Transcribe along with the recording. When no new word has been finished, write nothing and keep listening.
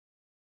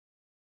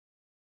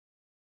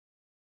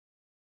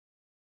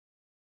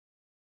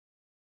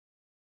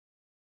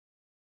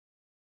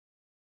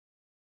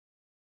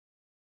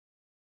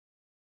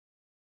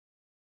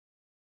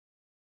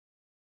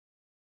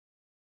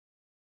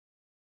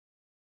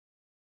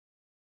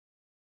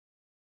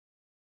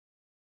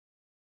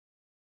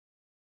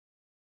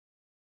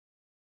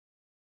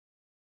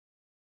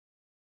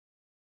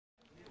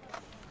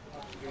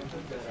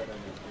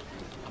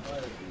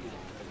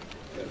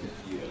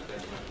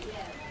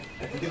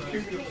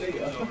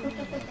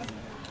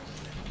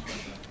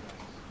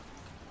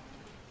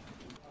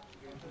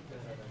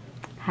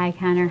Hi,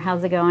 Connor.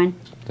 How's it going?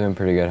 Doing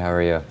pretty good. How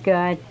are you?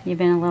 Good. You've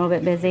been a little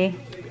bit busy?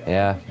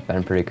 Yeah,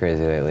 been pretty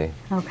crazy lately.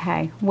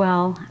 Okay.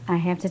 Well, I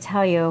have to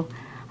tell you,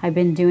 I've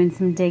been doing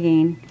some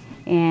digging,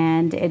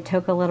 and it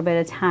took a little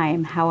bit of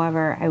time.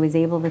 However, I was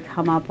able to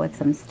come up with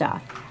some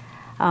stuff.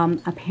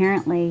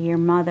 Apparently, your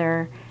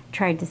mother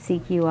tried to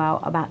seek you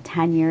out about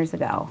 10 years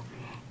ago,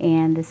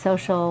 and the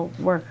social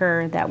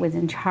worker that was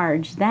in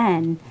charge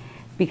then,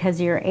 because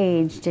of your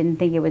age, didn't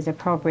think it was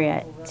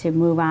appropriate to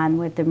move on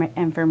with the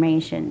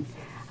information.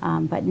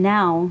 But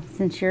now,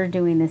 since you're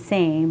doing the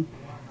same,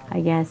 I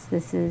guess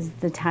this is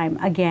the time.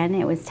 Again,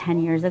 it was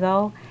 10 years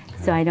ago,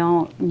 so I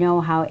don't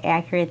know how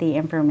accurate the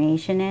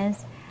information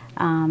is,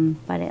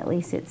 but at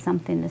least it's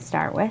something to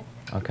start with.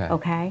 Okay.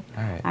 Okay?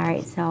 All right. All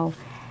right, so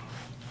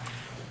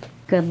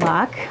good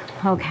luck,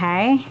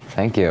 okay?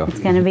 Thank you. It's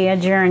going to be a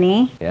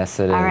journey. Yes,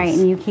 it is. All right,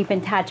 and you keep in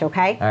touch,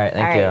 okay? All right,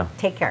 thank you.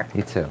 Take care.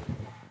 You too.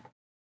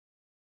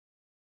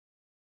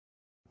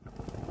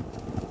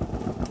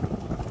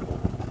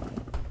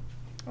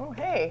 Oh,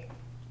 hey,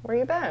 where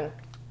you been?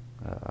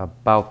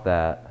 About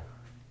that.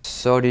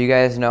 So do you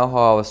guys know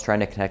how I was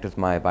trying to connect with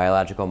my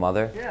biological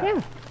mother?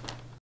 Yeah.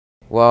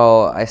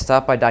 Well, I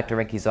stopped by Dr.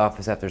 Rinke's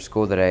office after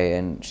school today,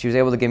 and she was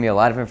able to give me a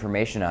lot of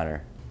information on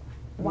her.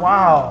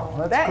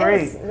 Wow, that's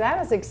great.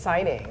 That is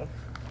exciting.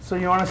 So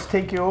you want us to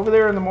take you over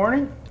there in the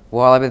morning?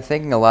 Well, I've been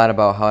thinking a lot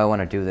about how I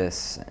want to do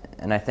this,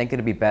 and I think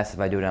it'd be best if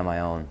I do it on my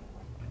own.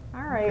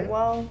 All right,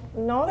 well,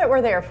 know that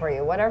we're there for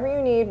you. Whatever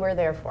you need, we're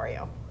there for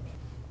you.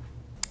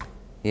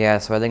 Yeah,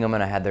 so I think I'm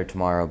going to head there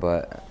tomorrow,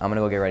 but I'm going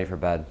to go get ready for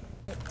bed.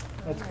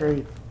 That's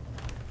great.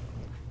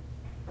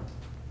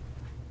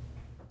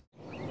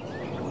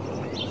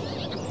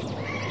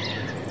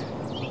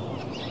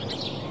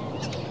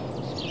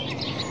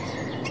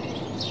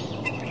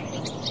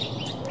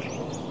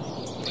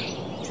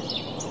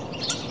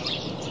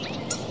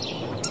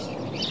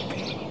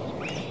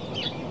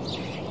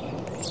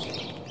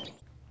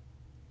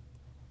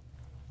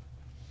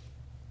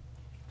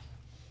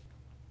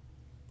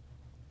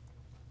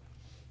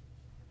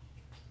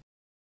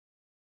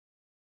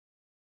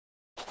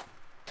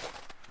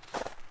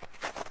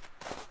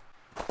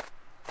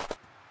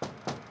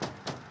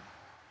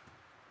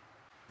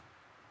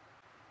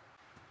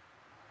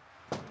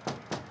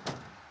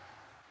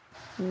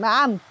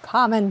 I'm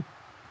coming.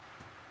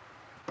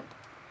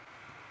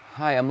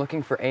 Hi, I'm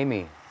looking for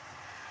Amy.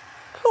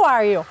 Who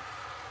are you?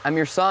 I'm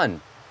your son.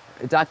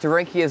 Dr.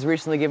 Rinke has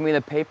recently given me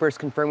the papers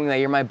confirming that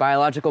you're my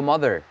biological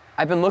mother.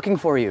 I've been looking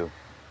for you.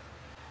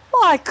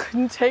 Well, I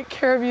couldn't take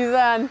care of you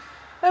then.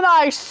 And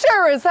I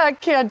sure as heck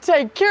can't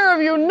take care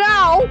of you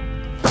now.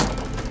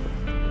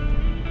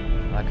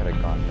 That could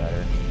have gone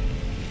better.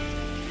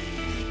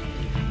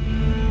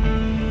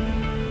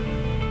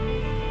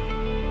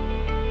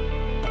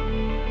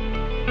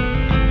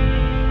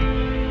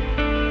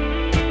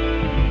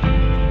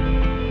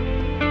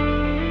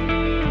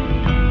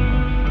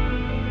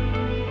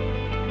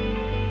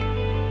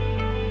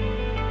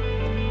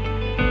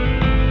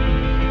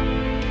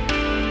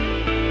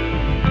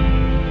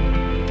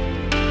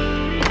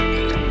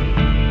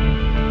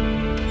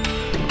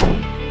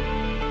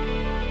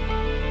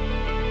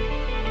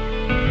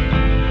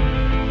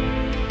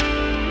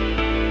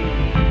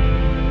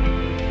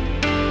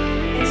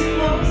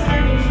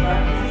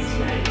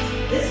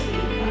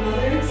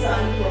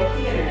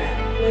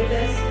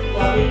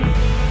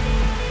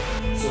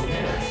 So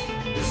parents,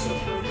 this is a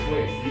perfect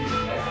way for you to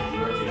connect with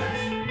your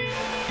kids.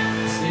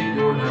 Escape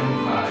your 9 to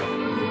 5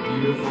 with a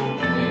beautiful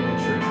family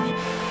trip.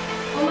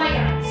 Oh my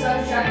god, so I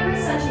was driving my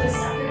son to a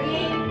soccer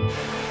game?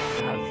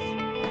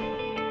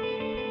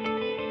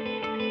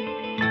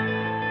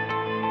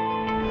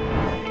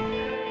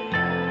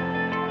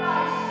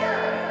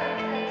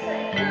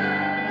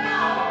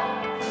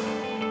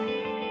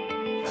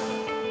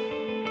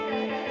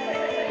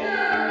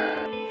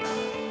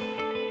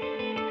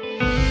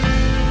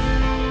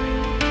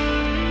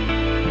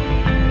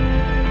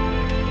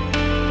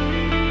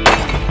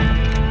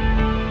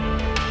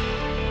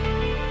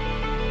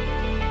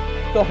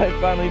 I thought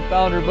I finally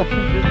found her, but she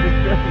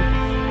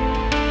disappeared.